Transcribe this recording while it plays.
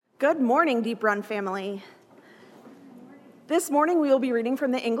Good morning, Deep Run family. This morning we will be reading from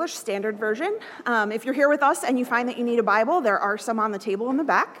the English Standard Version. If you're here with us and you find that you need a Bible, there are some on the table in the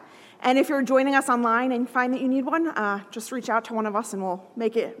back. And if you're joining us online and find that you need one, just reach out to one of us and we'll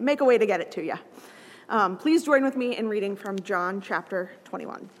make a way to get it to you. Please join with me in reading from John chapter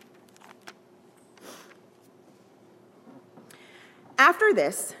 21. After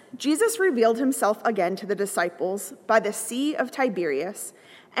this, Jesus revealed himself again to the disciples by the Sea of Tiberias,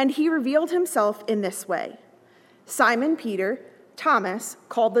 and he revealed himself in this way. Simon Peter, Thomas,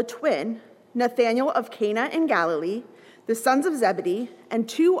 called the twin, Nathanael of Cana in Galilee, the sons of Zebedee, and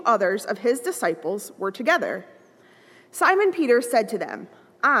two others of his disciples were together. Simon Peter said to them,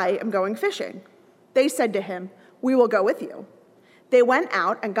 "I am going fishing." They said to him, "We will go with you." They went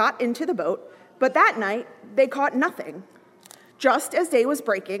out and got into the boat, but that night they caught nothing. Just as day was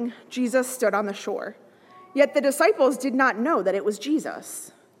breaking, Jesus stood on the shore. Yet the disciples did not know that it was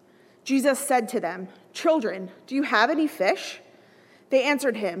Jesus. Jesus said to them, "Children, do you have any fish?" They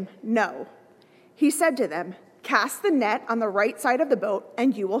answered him, "No." He said to them, "Cast the net on the right side of the boat,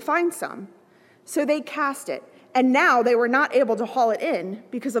 and you will find some." So they cast it, and now they were not able to haul it in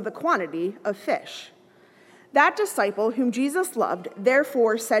because of the quantity of fish. That disciple whom Jesus loved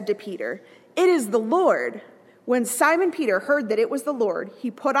therefore said to Peter, "It is the Lord." When Simon Peter heard that it was the Lord,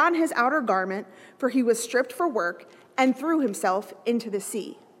 he put on his outer garment, for he was stripped for work, and threw himself into the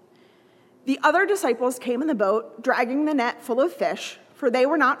sea. The other disciples came in the boat, dragging the net full of fish, for they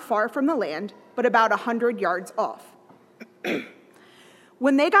were not far from the land, but about 100 yards off.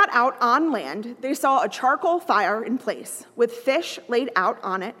 When they got out on land, they saw a charcoal fire in place, with fish laid out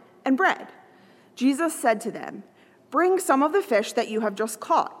on it and bread. Jesus said to them, "Bring some of the fish that you have just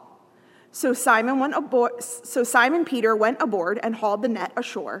caught." So Simon Peter went aboard and hauled the net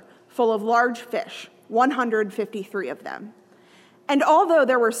ashore, full of large fish, 153 of them. And although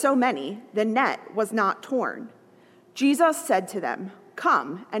there were so many, the net was not torn. Jesus said to them,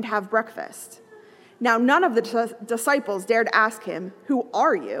 "Come and have breakfast." Now none of the disciples dared ask him, "Who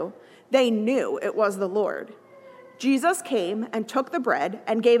are you?" They knew it was the Lord. Jesus came and took the bread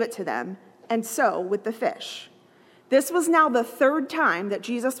and gave it to them, and so with the fish. This was now the third time that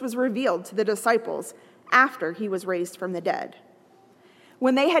Jesus was revealed to the disciples after he was raised from the dead.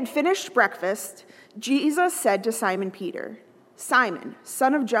 When they had finished breakfast, Jesus said to Simon Peter, "Simon,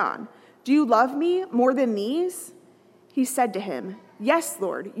 son of John, do you love me more than these?" He said to him, "Yes,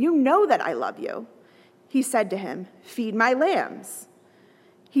 Lord, you know that I love you." He said to him, "Feed my lambs."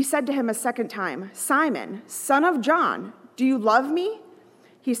 He said to him a second time, "Simon, son of John, do you love me?"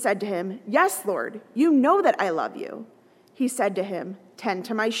 He said to him, "Yes, Lord, you know that I love you." He said to him, "Tend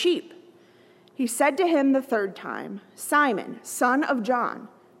to my sheep." He said to him the third time, "Simon, son of John,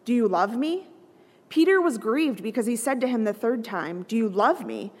 do you love me?" Peter was grieved because he said to him the third time, "Do you love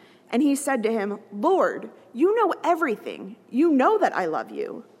me?" And he said to him, "Lord, you know everything. You know that I love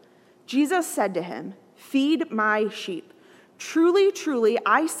you." Jesus said to him, "Feed my sheep. Truly, truly,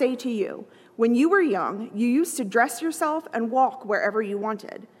 I say to you, when you were young, you used to dress yourself and walk wherever you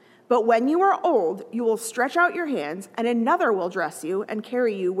wanted. But when you are old, you will stretch out your hands, and another will dress you and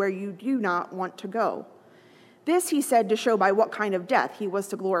carry you where you do not want to go." This he said to show by what kind of death he was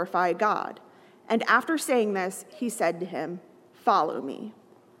to glorify God. And after saying this, he said to him, "Follow me."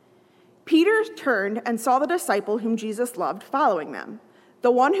 Peter turned and saw the disciple whom Jesus loved following them,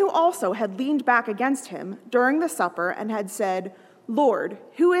 the one who also had leaned back against him during the supper and had said, "Lord,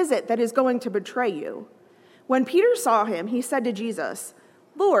 who is it that is going to betray you?" When Peter saw him, he said to Jesus,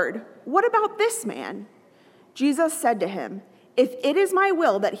 "Lord, what about this man?" Jesus said to him, "If it is my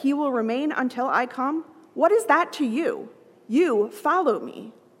will that he will remain until I come, what is that to you? You follow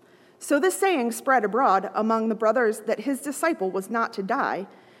me." So the saying spread abroad among the brothers that his disciple was not to die.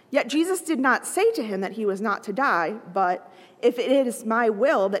 Yet Jesus did not say to him that he was not to die, but, "If it is my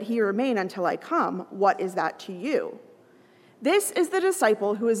will that he remain until I come, what is that to you?" This is the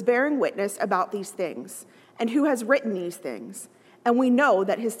disciple who is bearing witness about these things, and who has written these things, and we know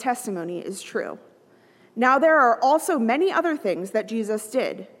that his testimony is true. Now there are also many other things that Jesus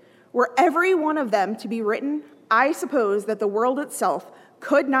did. Were every one of them to be written, I suppose that the world itself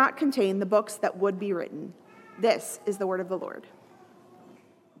could not contain the books that would be written. This is the word of the Lord.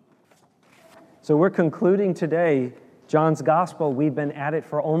 So we're concluding today John's Gospel. We've been at it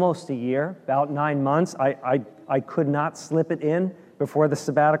for almost a year, about 9 months. I could not slip it in before the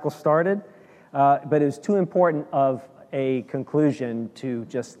sabbatical started, but it was too important of a conclusion to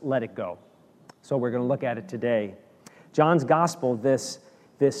just let it go. So we're going to look at it today. John's Gospel, this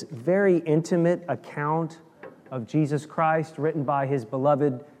very intimate account of Jesus Christ, written by his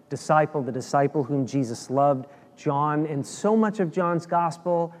beloved disciple, the disciple whom Jesus loved, John, and so much of John's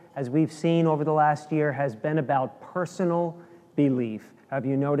gospel, as we've seen over the last year, has been about personal belief. Have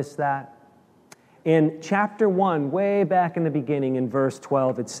you noticed that? In chapter 1, way back in the beginning, in verse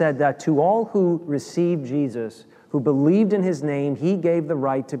 12, it said that to all who received Jesus, who believed in his name, he gave the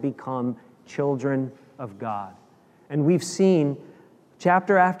right to become children of God. And we've seen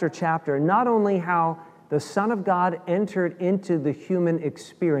chapter after chapter, not only how the Son of God entered into the human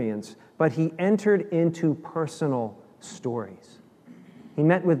experience, but he entered into personal stories. He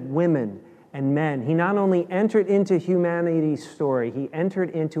met with women and men. He not only entered into humanity's story, he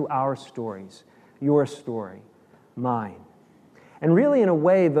entered into our stories, your story, mine. And really, in a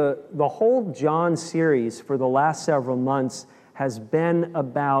way, the whole John series for the last several months has been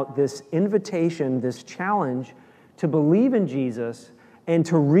about this invitation, this challenge to believe in Jesus and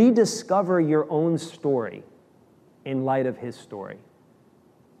to rediscover your own story in light of his story.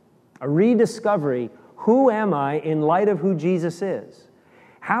 A rediscovery, who am I in light of who Jesus is?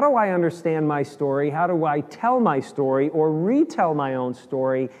 How do I understand my story? How do I tell my story or retell my own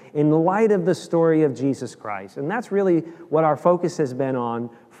story in light of the story of Jesus Christ? And that's really what our focus has been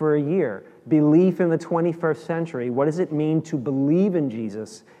on for a year. Belief in the 21st century. What does it mean to believe in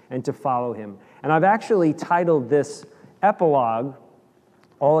Jesus and to follow him? And I've actually titled this epilogue,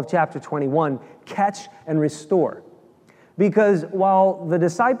 all of chapter 21, Catch and Restore. Because while the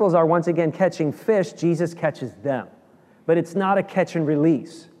disciples are once again catching fish, Jesus catches them. But it's not a catch and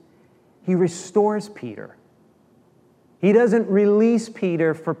release. He restores Peter. He doesn't release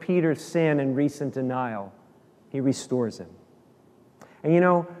Peter for Peter's sin and recent denial. He restores him. And you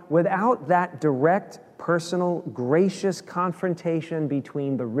know, without that direct, personal, gracious confrontation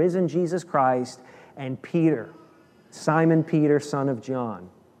between the risen Jesus Christ and Peter, Simon Peter, son of John,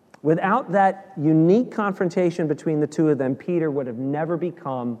 without that unique confrontation between the two of them, Peter would have never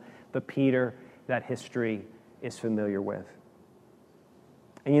become the Peter that history is familiar with.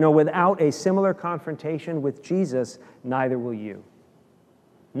 And you know, without a similar confrontation with Jesus, neither will you.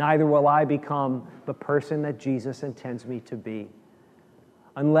 Neither will I become the person that Jesus intends me to be.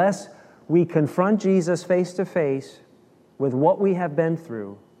 Unless we confront Jesus face to face with what we have been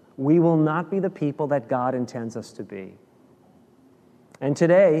through, we will not be the people that God intends us to be. And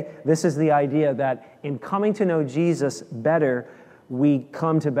today, this is the idea that in coming to know Jesus better, we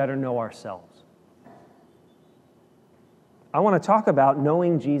come to better know ourselves. I want to talk about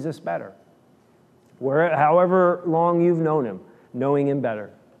knowing Jesus better. However long you've known him, knowing him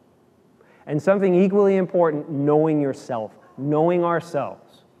better. And something equally important, knowing yourself, knowing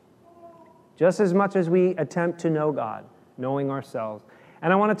ourselves. Just as much as we attempt to know God, knowing ourselves.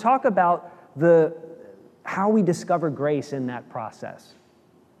 And I want to talk about how we discover grace in that process.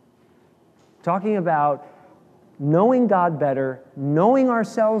 Talking about knowing God better, knowing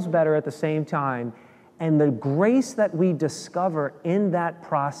ourselves better at the same time, and the grace that we discover in that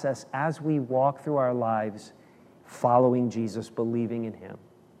process as we walk through our lives following Jesus, believing in him.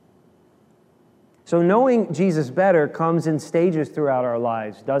 So knowing Jesus better comes in stages throughout our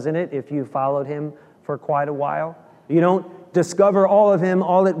lives, doesn't it? If you followed him for quite a while. You don't discover all of him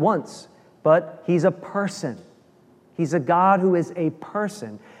all at once, but he's a person. He's a God who is a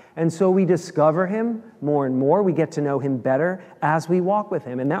person. And so we discover him more and more. We get to know him better as we walk with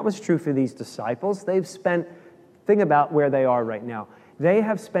him. And that was true for these disciples. Think about where they are right now. They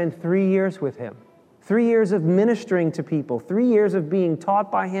have spent 3 years with him. 3 years of ministering to people. 3 years of being taught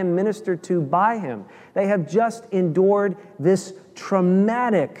by him, ministered to by him. They have just endured this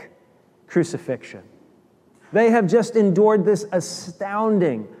traumatic crucifixion. They have just endured this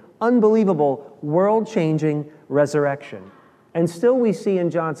astounding, unbelievable, world-changing resurrection. And still we see in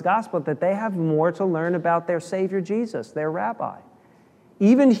John's gospel that they have more to learn about their Savior Jesus, their rabbi.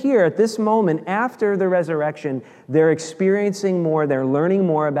 Even here at this moment after the resurrection, they're experiencing more, they're learning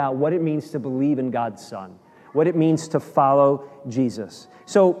more about what it means to believe in God's Son, what it means to follow Jesus.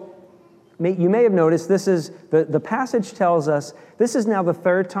 So you may have noticed this is, the passage tells us, this is now the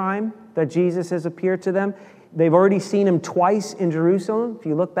third time that Jesus has appeared to them. They've already seen him twice in Jerusalem, if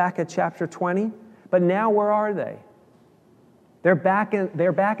you look back at chapter 20. But now where are they? They're back in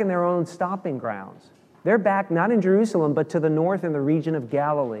their own stomping grounds. They're back not in Jerusalem, but to the north in the region of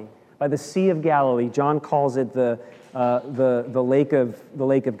Galilee, by the Sea of Galilee. John calls it the lake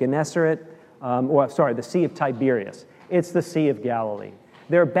of Gennesaret, the Sea of Tiberias. It's the Sea of Galilee.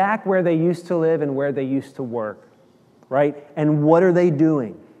 They're back where they used to live and where they used to work, right? And what are they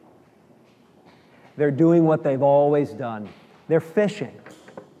doing? They're doing what they've always done. They're fishing.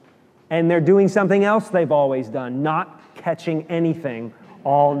 And they're doing something else they've always done, not catching anything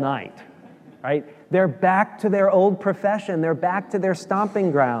all night, right? They're back to their old profession. They're back to their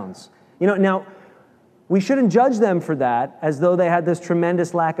stomping grounds. You know, now, We shouldn't judge them for that as though they had this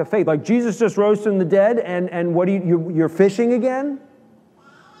tremendous lack of faith. Like, Jesus just rose from the dead, and what you're fishing again?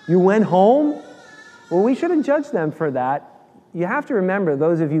 You went home? Well, we shouldn't judge them for that. You have to remember,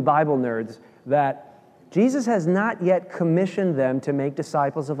 those of you Bible nerds, that Jesus has not yet commissioned them to make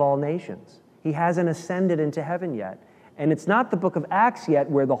disciples of all nations. He hasn't ascended into heaven yet. And it's not the book of Acts yet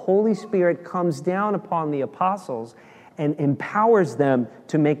where the Holy Spirit comes down upon the apostles and empowers them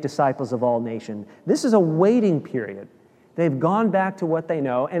to make disciples of all nations. This is a waiting period. They've gone back to what they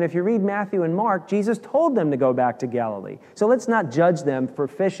know. And if you read Matthew and Mark, Jesus told them to go back to Galilee. So let's not judge them for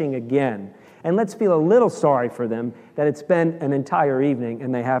fishing again. And let's feel a little sorry for them that it's been an entire evening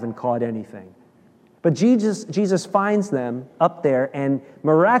and they haven't caught anything. But Jesus finds them up there and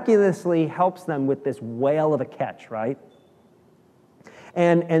miraculously helps them with this whale of a catch, right?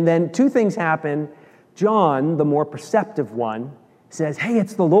 And then two things happen. John, the more perceptive one, says, hey,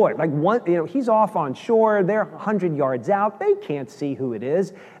 it's the Lord. He's off on shore. They're 100 yards out. They can't see who it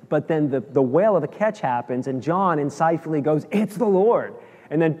is. But then the whale of a catch happens, and John insightfully goes, it's the Lord.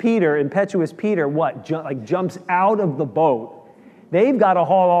 And then Peter, impetuous Peter, jumps out of the boat. They've got to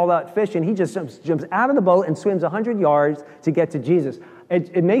haul all that fish, and he just jumps out of the boat and swims 100 yards to get to Jesus.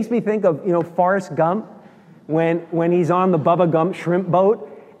 It makes me think of, Forrest Gump when he's on the Bubba Gump shrimp boat,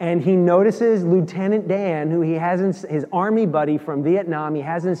 and he notices Lieutenant Dan, who his army buddy from Vietnam, he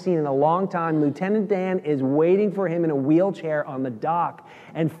hasn't seen in a long time. Lieutenant Dan is waiting for him in a wheelchair on the dock,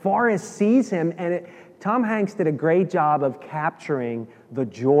 and Forrest sees him, and Tom Hanks did a great job of capturing the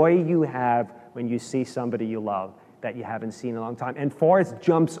joy you have when you see somebody you love that you haven't seen in a long time. And Forrest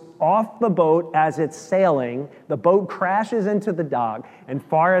jumps off the boat as it's sailing. The boat crashes into the dock, and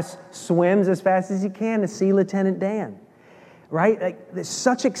Forrest swims as fast as he can to see Lieutenant Dan. Right?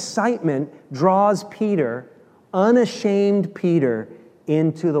 Such excitement draws Peter, unashamed Peter,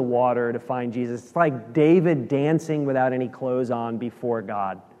 into the water to find Jesus. It's like David dancing without any clothes on before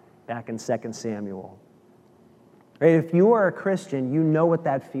God, back in 2 Samuel. Right? If you are a Christian, you know what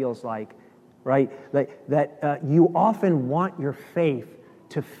that feels like. Right? That you often want your faith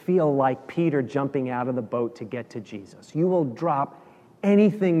to feel like Peter jumping out of the boat to get to Jesus. You will drop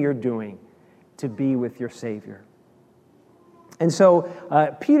anything you're doing to be with your Savior. And so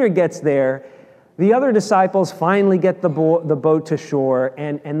Peter gets there. The other disciples finally get the boat to shore,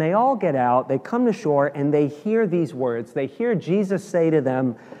 and they all get out. They come to shore, and they hear these words. They hear Jesus say to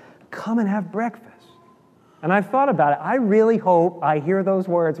them, come and have breakfast. And I've thought about it. I really hope I hear those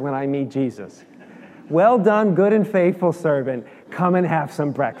words when I meet Jesus. Well done, good and faithful servant. Come and have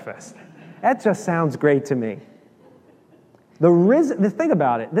some breakfast. That just sounds great to me. The thing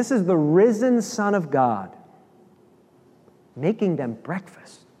about it, this is the risen Son of God making them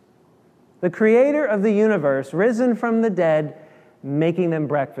breakfast. The creator of the universe, risen from the dead, making them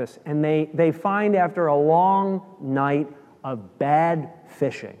breakfast. And they find after a long night of bad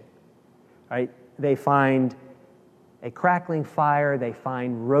fishing, right? They find a crackling fire, they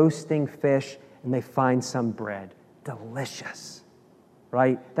find roasting fish, and they find some bread. Delicious,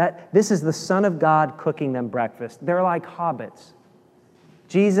 right? This is the Son of God cooking them breakfast. They're like hobbits.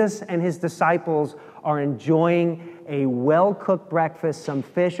 Jesus and his disciples are enjoying a well-cooked breakfast, some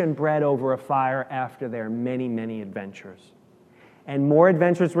fish and bread over a fire after their many, many adventures. And more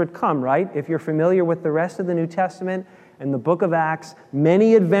adventures would come, right? If you're familiar with the rest of the New Testament and the book of Acts,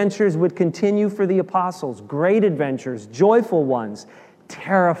 many adventures would continue for the apostles. Great adventures, joyful ones,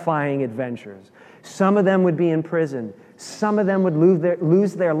 terrifying adventures. Some of them would be in prison. Some of them would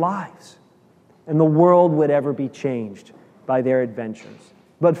lose their lives. And the world would ever be changed by their adventures.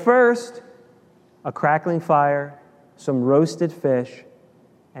 But first, a crackling fire, some roasted fish,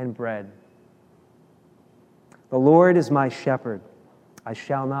 and bread. The Lord is my shepherd. I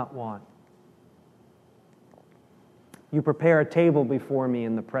shall not want. You prepare a table before me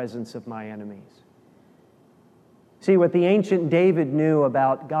in the presence of my enemies. See, what the ancient David knew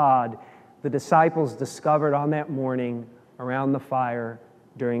about God, the disciples discovered on that morning around the fire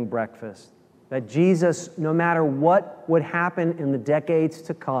during breakfast. That Jesus, no matter what would happen in the decades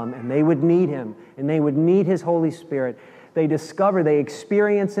to come, and they would need him, and they would need his Holy Spirit, they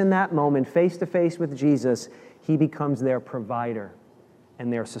experience in that moment, face to face with Jesus, he becomes their provider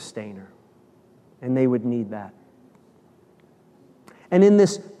and their sustainer. And they would need that. And in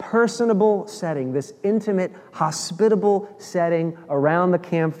this personable setting, this intimate, hospitable setting around the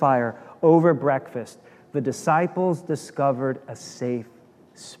campfire over breakfast, the disciples discovered a safe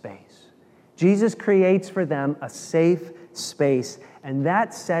space. Jesus creates for them a safe space, and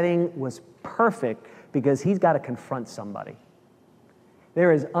that setting was perfect because he's got to confront somebody.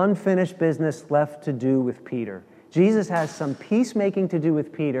 There is unfinished business left to do with Peter. Jesus has some peacemaking to do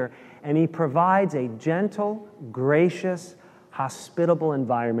with Peter, and he provides a gentle, gracious, hospitable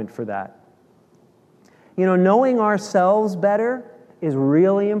environment for that. You know, knowing ourselves better is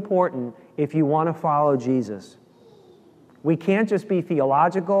really important if you want to follow Jesus. We can't just be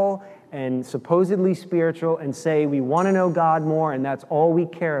theological and supposedly spiritual and say we want to know God more and that's all we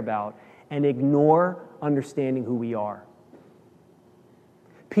care about, and ignore understanding who we are.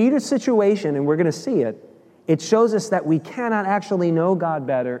 Peter's situation, and we're going to see it, it shows us that we cannot actually know God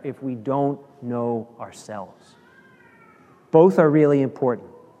better if we don't know ourselves. Both are really important.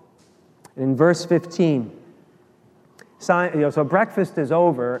 In verse 15, so breakfast is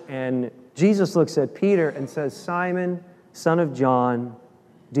over, and Jesus looks at Peter and says, "Simon, son of John,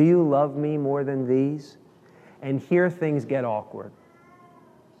 do you love me more than these?" And here things get awkward.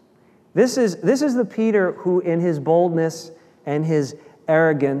 This is the Peter who, in his boldness and his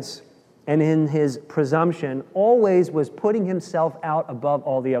arrogance and in his presumption, always was putting himself out above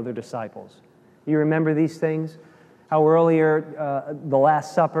all the other disciples. You remember these things? How earlier, the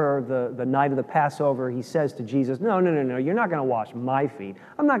Last Supper, the night of the Passover, he says to Jesus, no, you're not going to wash my feet.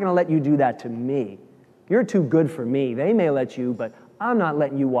 I'm not going to let you do that to me. You're too good for me. They may let you, but I'm not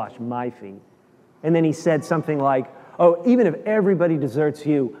letting you wash my feet. And then he said something like, oh, even if everybody deserts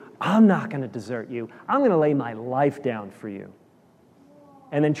you, I'm not going to desert you. I'm going to lay my life down for you.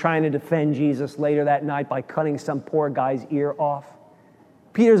 And then trying to defend Jesus later that night by cutting some poor guy's ear off.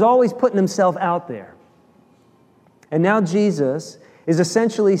 Peter's always putting himself out there. And now Jesus is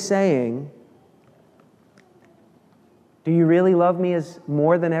essentially saying, do you really love me as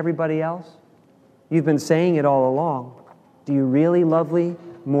more than everybody else? You've been saying it all along. Do you really love me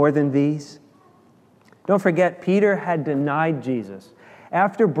more than these? Don't forget, Peter had denied Jesus.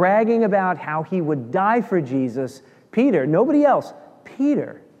 After bragging about how he would die for Jesus, Peter, nobody else,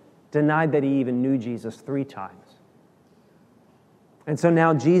 Peter denied that he even knew Jesus 3 times. And so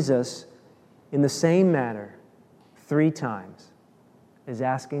now Jesus, in the same manner, 3 times, is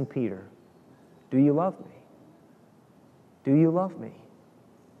asking Peter, do you love me? Do you love me?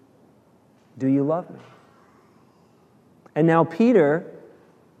 Do you love me? And now Peter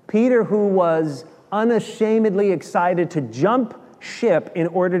who was unashamedly excited to jump ship in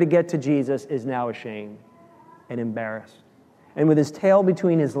order to get to Jesus, is now ashamed and embarrassed. And with his tail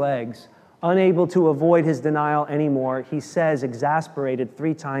between his legs, unable to avoid his denial anymore, he says, exasperated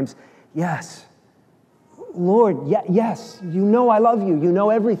 3 times, yes, Lord, yes, you know I love you. You know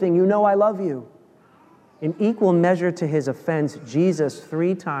everything. You know I love you. In equal measure to his offense, Jesus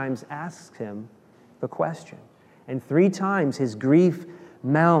 3 times asks him the question. And 3 times his grief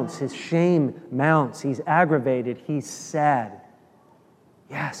mounts, his shame mounts. He's aggravated. He's sad.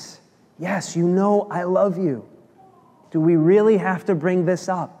 Yes, you know I love you. Do we really have to bring this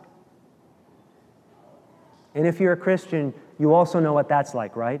up? And if you're a Christian, you also know what that's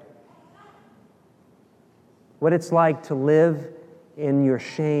like, right? What it's like to live in your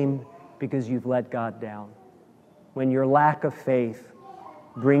shame because you've let God down. When your lack of faith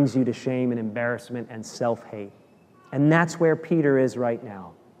brings you to shame and embarrassment and self-hate. And that's where Peter is right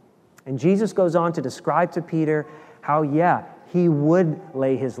now. And Jesus goes on to describe to Peter how, he would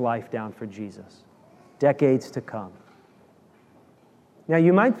lay his life down for Jesus, decades to come. Now,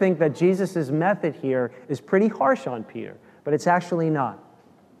 you might think that Jesus' method here is pretty harsh on Peter, but it's actually not.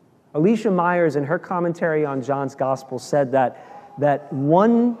 Alicia Myers, in her commentary on John's Gospel, said that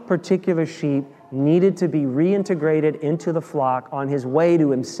one particular sheep needed to be reintegrated into the flock on his way to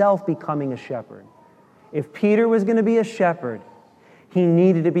himself becoming a shepherd. If Peter was going to be a shepherd, he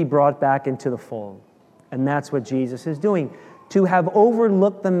needed to be brought back into the fold. And that's what Jesus is doing. To have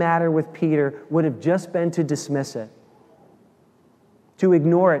overlooked the matter with Peter would have just been to dismiss it, to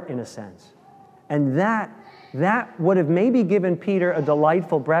ignore it in a sense. And that would have maybe given Peter a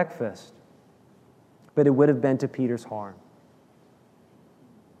delightful breakfast, but it would have been to Peter's harm.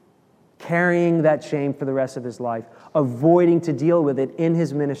 Carrying that shame for the rest of his life, avoiding to deal with it in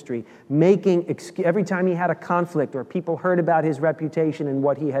his ministry, every time he had a conflict or people heard about his reputation and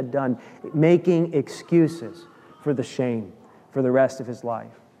what he had done, making excuses for the shame for the rest of his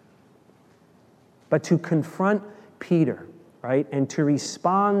life. But to confront Peter, right, and to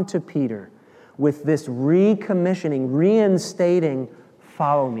respond to Peter with this recommissioning, reinstating,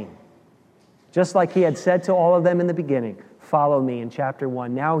 follow me. Just like he had said to all of them in the beginning, follow me in chapter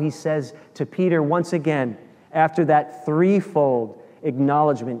 1. Now he says to Peter once again, after that 3-fold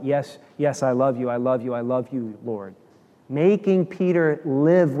acknowledgement, yes, I love you, Lord. Making Peter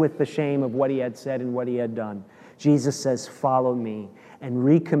live with the shame of what he had said and what he had done. Jesus says, follow me, and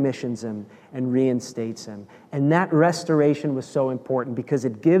recommissions him and reinstates him. And that restoration was so important because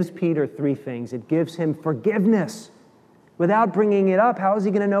it gives Peter 3 things. It gives him forgiveness, Without bringing it up, how is he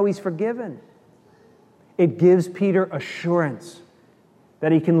going to know he's forgiven? It gives Peter assurance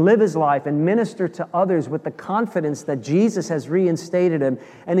that he can live his life and minister to others with the confidence that Jesus has reinstated him.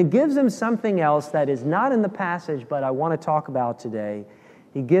 And it gives him something else that is not in the passage, but I want to talk about today.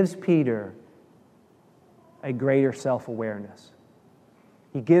 He gives Peter a greater self-awareness.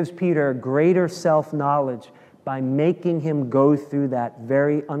 He gives Peter a greater self-knowledge by making him go through that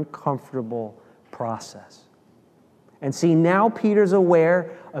very uncomfortable process. And see, now Peter's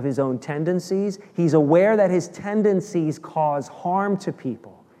aware of his own tendencies. He's aware that his tendencies cause harm to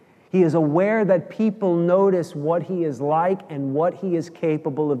people. He is aware that people notice what he is like and what he is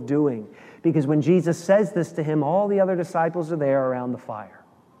capable of doing. Because when Jesus says this to him, all the other disciples are there around the fire.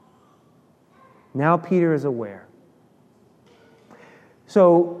 Now Peter is aware.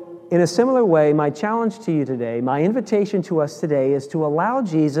 So, in a similar way, my challenge to you today, my invitation to us today is to allow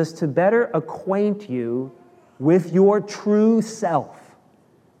Jesus to better acquaint you with your true self,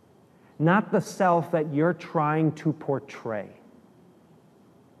 not the self that you're trying to portray,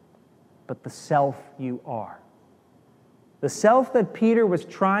 but the self you are. The self that Peter was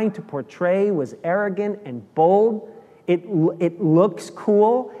trying to portray was arrogant and bold. It looks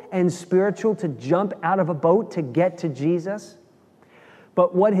cool and spiritual to jump out of a boat to get to Jesus.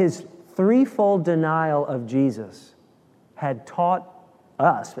 But what his threefold denial of Jesus had taught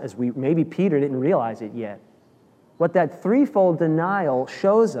us, maybe Peter didn't realize it yet, what that threefold denial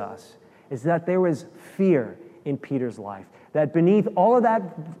shows us is that there was fear in Peter's life. That beneath all of that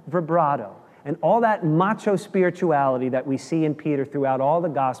vibrato and all that macho spirituality that we see in Peter throughout all the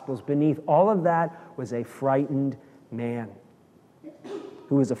Gospels, beneath all of that was a frightened man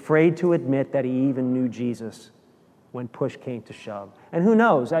who was afraid to admit that he even knew Jesus when push came to shove. And who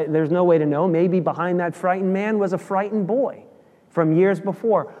knows? There's no way to know. Maybe behind that frightened man was a frightened boy from years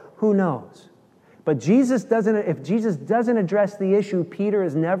before. Who knows? But if Jesus doesn't address the issue, Peter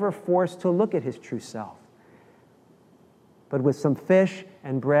is never forced to look at his true self. But with some fish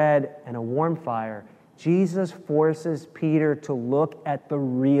and bread and a warm fire, Jesus forces Peter to look at the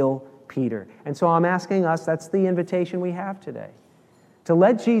real Peter. And so I'm asking us, that's the invitation we have today, to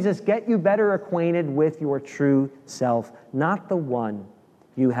let Jesus get you better acquainted with your true self, not the one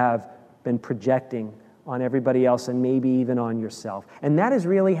you have been projecting on everybody else and maybe even on yourself. And that is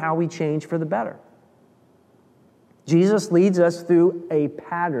really how we change for the better. Jesus leads us through a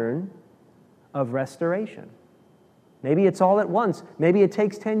pattern of restoration. Maybe it's all at once. Maybe it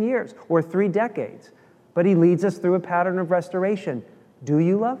takes 10 years or 3 decades. But he leads us through a pattern of restoration. Do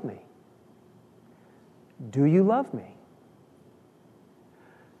you love me? Do you love me?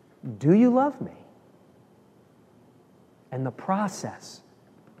 Do you love me? And the process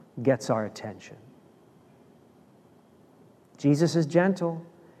gets our attention. Jesus is gentle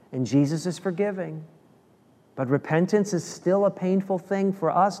and Jesus is forgiving. But repentance is still a painful thing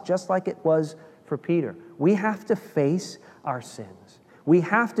for us, just like it was for Peter. We have to face our sins. We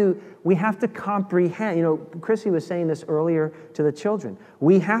have to comprehend. Chrissy was saying this earlier to the children.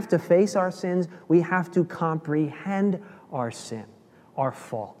 We have to face our sins. We have to comprehend our sin, our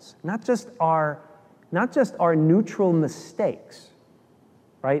faults, not just our neutral mistakes,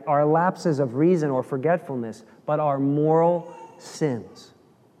 right? Our lapses of reason or forgetfulness, but our moral sins.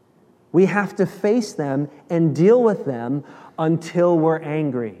 We have to face them and deal with them until we're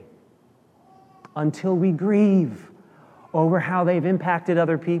angry, until we grieve over how they've impacted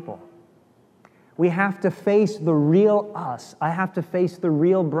other people. We have to face the real us. I have to face the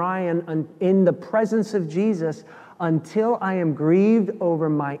real Brian in the presence of Jesus until I am grieved over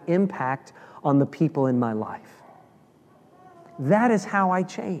my impact on the people in my life. That is how I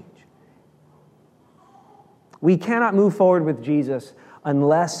change. We cannot move forward with Jesus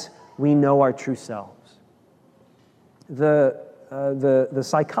unless we know our true selves. The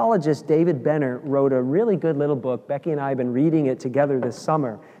psychologist David Benner wrote a really good little book. Becky and I have been reading it together this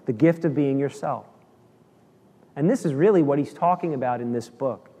summer, The Gift of Being Yourself. And this is really what he's talking about in this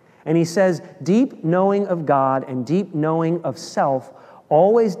book. And he says, deep knowing of God and deep knowing of self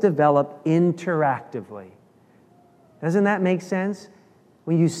always develop interactively. Doesn't that make sense?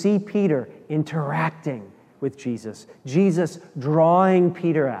 When you see Peter interacting with Jesus, Jesus drawing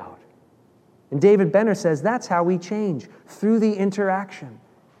Peter out. And David Benner says that's how we change, through the interaction.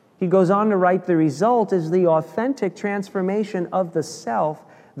 He goes on to write, the result is the authentic transformation of the self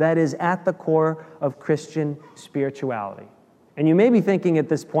that is at the core of Christian spirituality. And you may be thinking at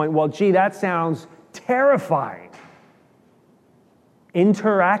this point, well, gee, that sounds terrifying.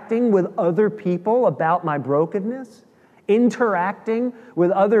 Interacting with other people about my brokenness? Interacting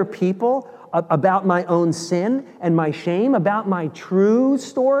with other people about my own sin and my shame, about my true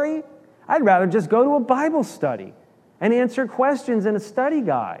story? I'd rather just go to a Bible study and answer questions in a study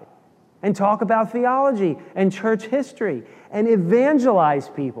guide and talk about theology and church history and evangelize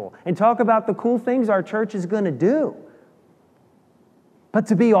people and talk about the cool things our church is going to do. But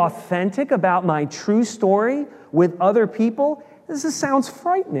to be authentic about my true story with other people, this sounds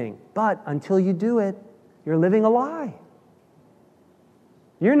frightening. But until you do it, you're living a lie.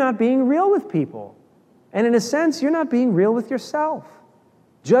 You're not being real with people. And in a sense, you're not being real with yourself.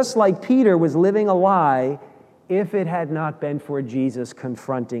 Just like Peter was living a lie if it had not been for Jesus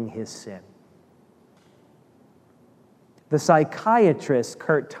confronting his sin. The psychiatrist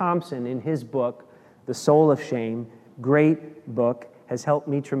Kurt Thompson, in his book, The Soul of Shame, great book, has helped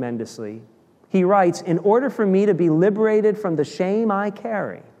me tremendously. He writes, "In order for me to be liberated from the shame I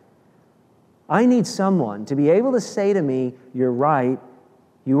carry, I need someone to be able to say to me, 'You're right,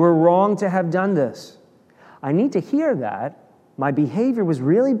 you were wrong to have done this.' I need to hear that my behavior was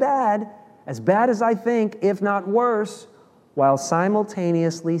really bad as I think, if not worse, while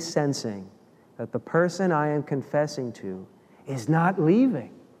simultaneously sensing that the person I am confessing to is not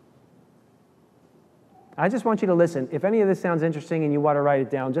leaving." I just want you to listen. If any of this sounds interesting and you want to write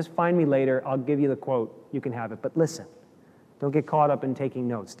it down, just find me later. I'll give you the quote. You can have it. But listen. Don't get caught up in taking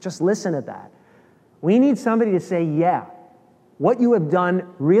notes. Just listen to that. We need somebody to say, yeah, what you have done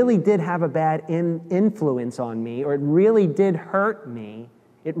really did have a bad influence on me, or it really did hurt me.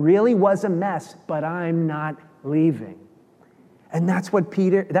 It really was a mess, but I'm not leaving. And that's what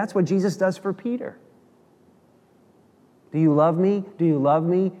Jesus does for Peter. Do you love me? Do you love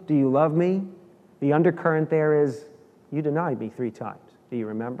me? Do you love me? The undercurrent there is, you denied me 3 times. Do you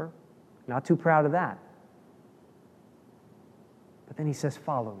remember? Not too proud of that. But then he says,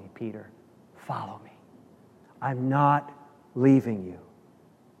 follow me, Peter. Follow me. I'm not leaving you.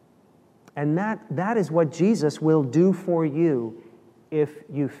 And that is what Jesus will do for you if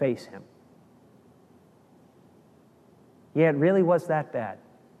you face him. Yeah, it really was that bad.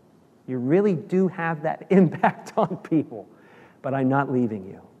 You really do have that impact on people. But I'm not leaving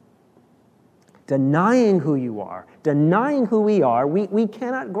you. Denying who you are, denying who we are, we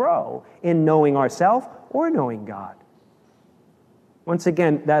cannot grow in knowing ourselves or knowing God. Once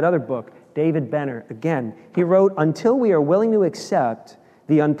again, that other book, David Benner, again, he wrote, "Until we are willing to accept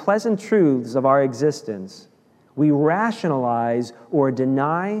the unpleasant truths of our existence, we rationalize or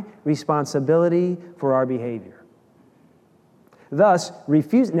deny responsibility for our behavior. Thus,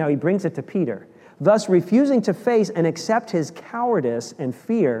 now he brings it to Peter. Thus, refusing to face and accept his cowardice and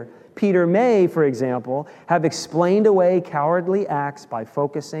fear, Peter may, for example, have explained away cowardly acts by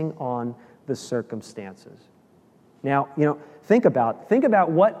focusing on the circumstances." Now, think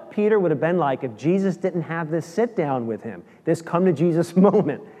about what Peter would have been like if Jesus didn't have this sit down with him, this come to Jesus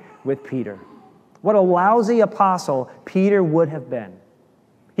moment with Peter. What a lousy apostle Peter would have been.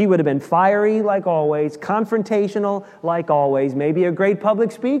 He would have been fiery like always, confrontational like always, maybe a great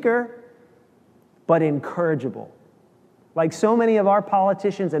public speaker, but incorrigible. Like so many of our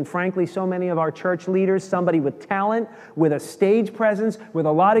politicians and frankly so many of our church leaders, somebody with talent, with a stage presence, with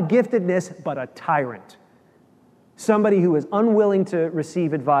a lot of giftedness, but a tyrant. Somebody who is unwilling to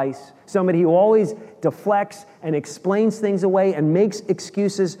receive advice, somebody who always deflects and explains things away and makes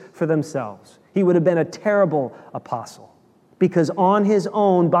excuses for themselves. He would have been a terrible apostle because on his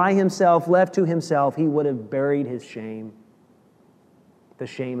own, by himself, left to himself, he would have buried his shame, the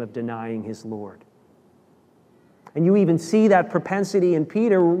shame of denying his Lord. And you even see that propensity in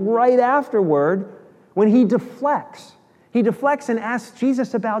Peter right afterward when he deflects. He deflects and asks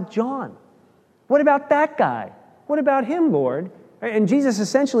Jesus about John. What about that guy? What about him, Lord? And Jesus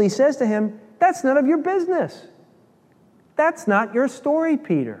essentially says to him, that's none of your business. That's not your story,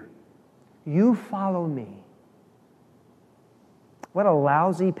 Peter. You follow me. What a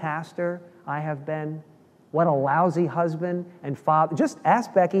lousy pastor I have been. What a lousy husband and father. Just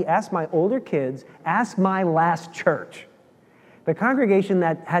ask Becky, ask my older kids, ask my last church. The congregation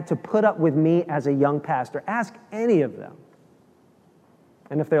that had to put up with me as a young pastor, ask any of them.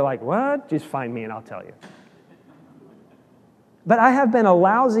 And if they're like, what? Just find me and I'll tell you. But I have been a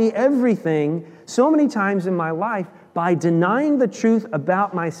lousy everything so many times in my life by denying the truth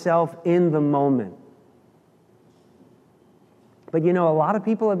about myself in the moment. But a lot of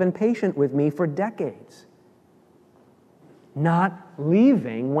people have been patient with me for decades, not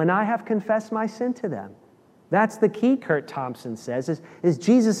leaving when I have confessed my sin to them. That's the key, Kurt Thompson says, is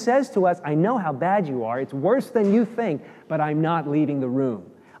Jesus says to us, I know how bad you are. It's worse than you think, but I'm not leaving the room.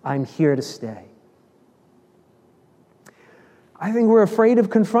 I'm here to stay. I think we're afraid of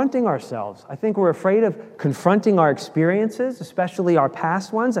confronting ourselves. I think we're afraid of confronting our experiences, especially our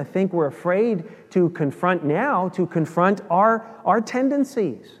past ones. I think we're afraid to confront our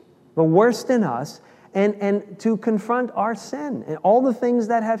tendencies, the worst in us, and to confront our sin and all the things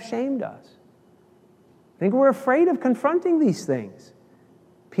that have shamed us. I think we're afraid of confronting these things.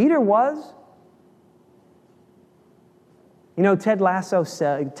 Peter was. You know, Ted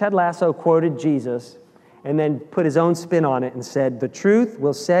Lasso quoted Jesus and then put his own spin on it and said, "The truth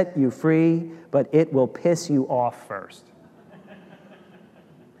will set you free, but it will piss you off first."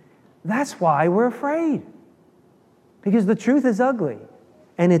 That's why we're afraid. Because the truth is ugly,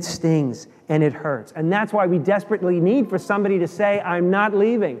 and it stings, and it hurts. And that's why we desperately need for somebody to say, "I'm not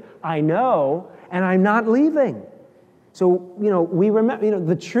leaving. I know, and I'm not leaving." So, we remember,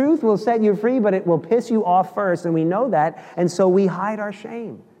 the truth will set you free, but it will piss you off first, and we know that, and so we hide our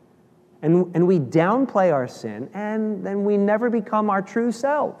shame. And we downplay our sin, and then we never become our true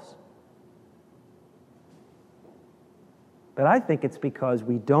selves. But I think it's because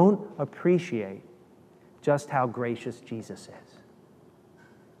we don't appreciate just how gracious Jesus is.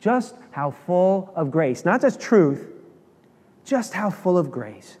 Just how full of grace, not just truth, just how full of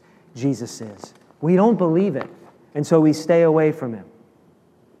grace Jesus is. We don't believe it, and so we stay away from him.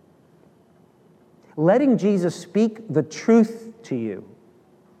 Letting Jesus speak the truth to you,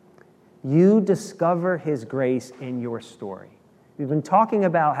 you discover his grace in your story. We've been talking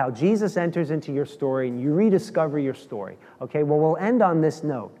about how Jesus enters into your story and you rediscover your story. Okay, well, we'll end on this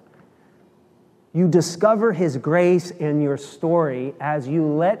note. You discover his grace in your story as you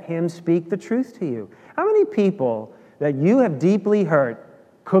let him speak the truth to you. How many people that you have deeply hurt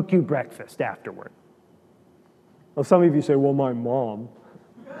cook you breakfast afterward? Well, some of you say, well, my mom,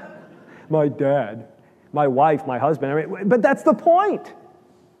 my dad, my wife, my husband. But that's the point.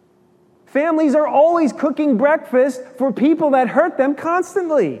 Families are always cooking breakfast for people that hurt them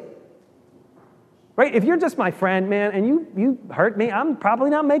constantly. Right? If you're just my friend, man, and you hurt me, I'm probably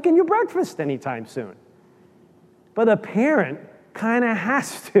not making you breakfast anytime soon. But a parent kind of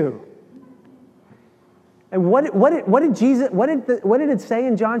has to. And what did it say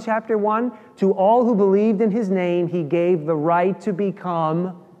in John chapter 1? To all who believed in his name, he gave the right to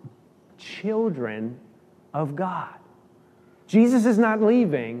become children of God. Jesus is not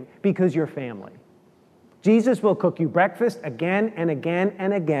leaving because you're family. Jesus will cook you breakfast again and again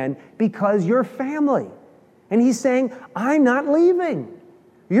and again because you're family. And he's saying, I'm not leaving.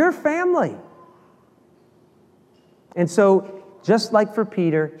 You're family. And so, just like for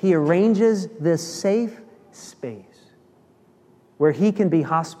Peter, he arranges this safe space where he can be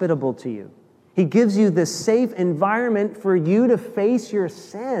hospitable to you. He gives you this safe environment for you to face your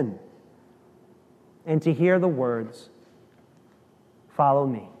sin and to hear the words, follow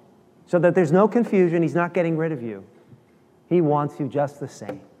me. So that there's no confusion. He's not getting rid of you. He wants you just the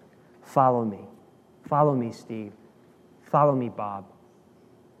same. Follow me. Follow me, Steve. Follow me, Bob.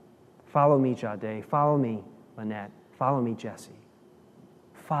 Follow me, Jade. Follow me, Lynette. Follow me, Jesse.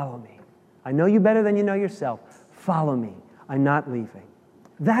 Follow me. I know you better than you know yourself. Follow me. I'm not leaving.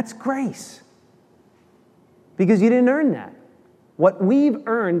 That's grace. Because you didn't earn that. What we've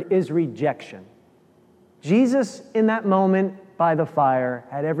earned is rejection. Jesus, in that moment, by the fire,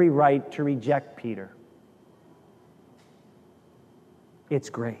 had every right to reject Peter.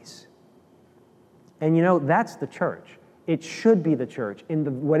 It's grace. And that's the church. It should be the church.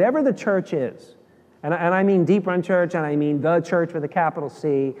 Whatever the church is, and I mean Deep Run Church, and I mean the church with a capital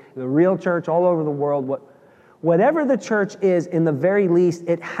C, the real church all over the world, whatever the church is, in the very least,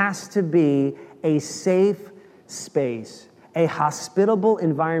 it has to be a safe space, a hospitable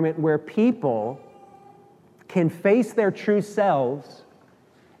environment where people can face their true selves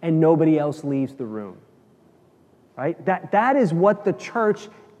and nobody else leaves the room. Right? That is what the church,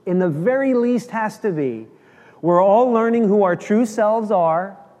 in the very least, has to be. We're all learning who our true selves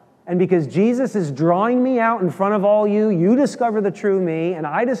are, and because Jesus is drawing me out in front of all you, you discover the true me, and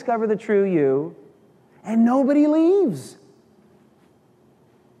I discover the true you, and nobody leaves.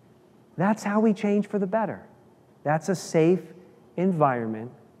 That's how we change for the better. That's a safe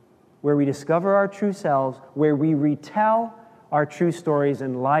environment where we discover our true selves, where we retell our true stories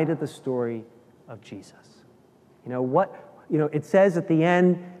in light of the story of Jesus. It says at the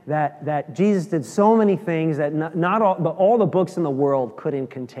end that Jesus did so many things that not all the books in the world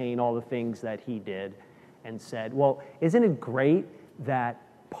couldn't contain all the things that he did and said. Well, isn't it great that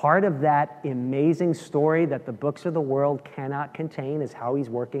part of that amazing story that the books of the world cannot contain is how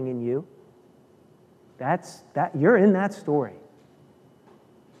he's working in you? You're in that story.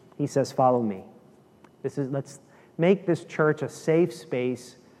 He says, follow me. Let's make this church a safe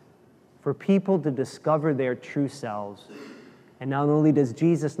space for people to discover their true selves. And not only does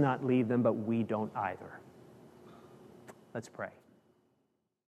Jesus not leave them, but we don't either. Let's pray.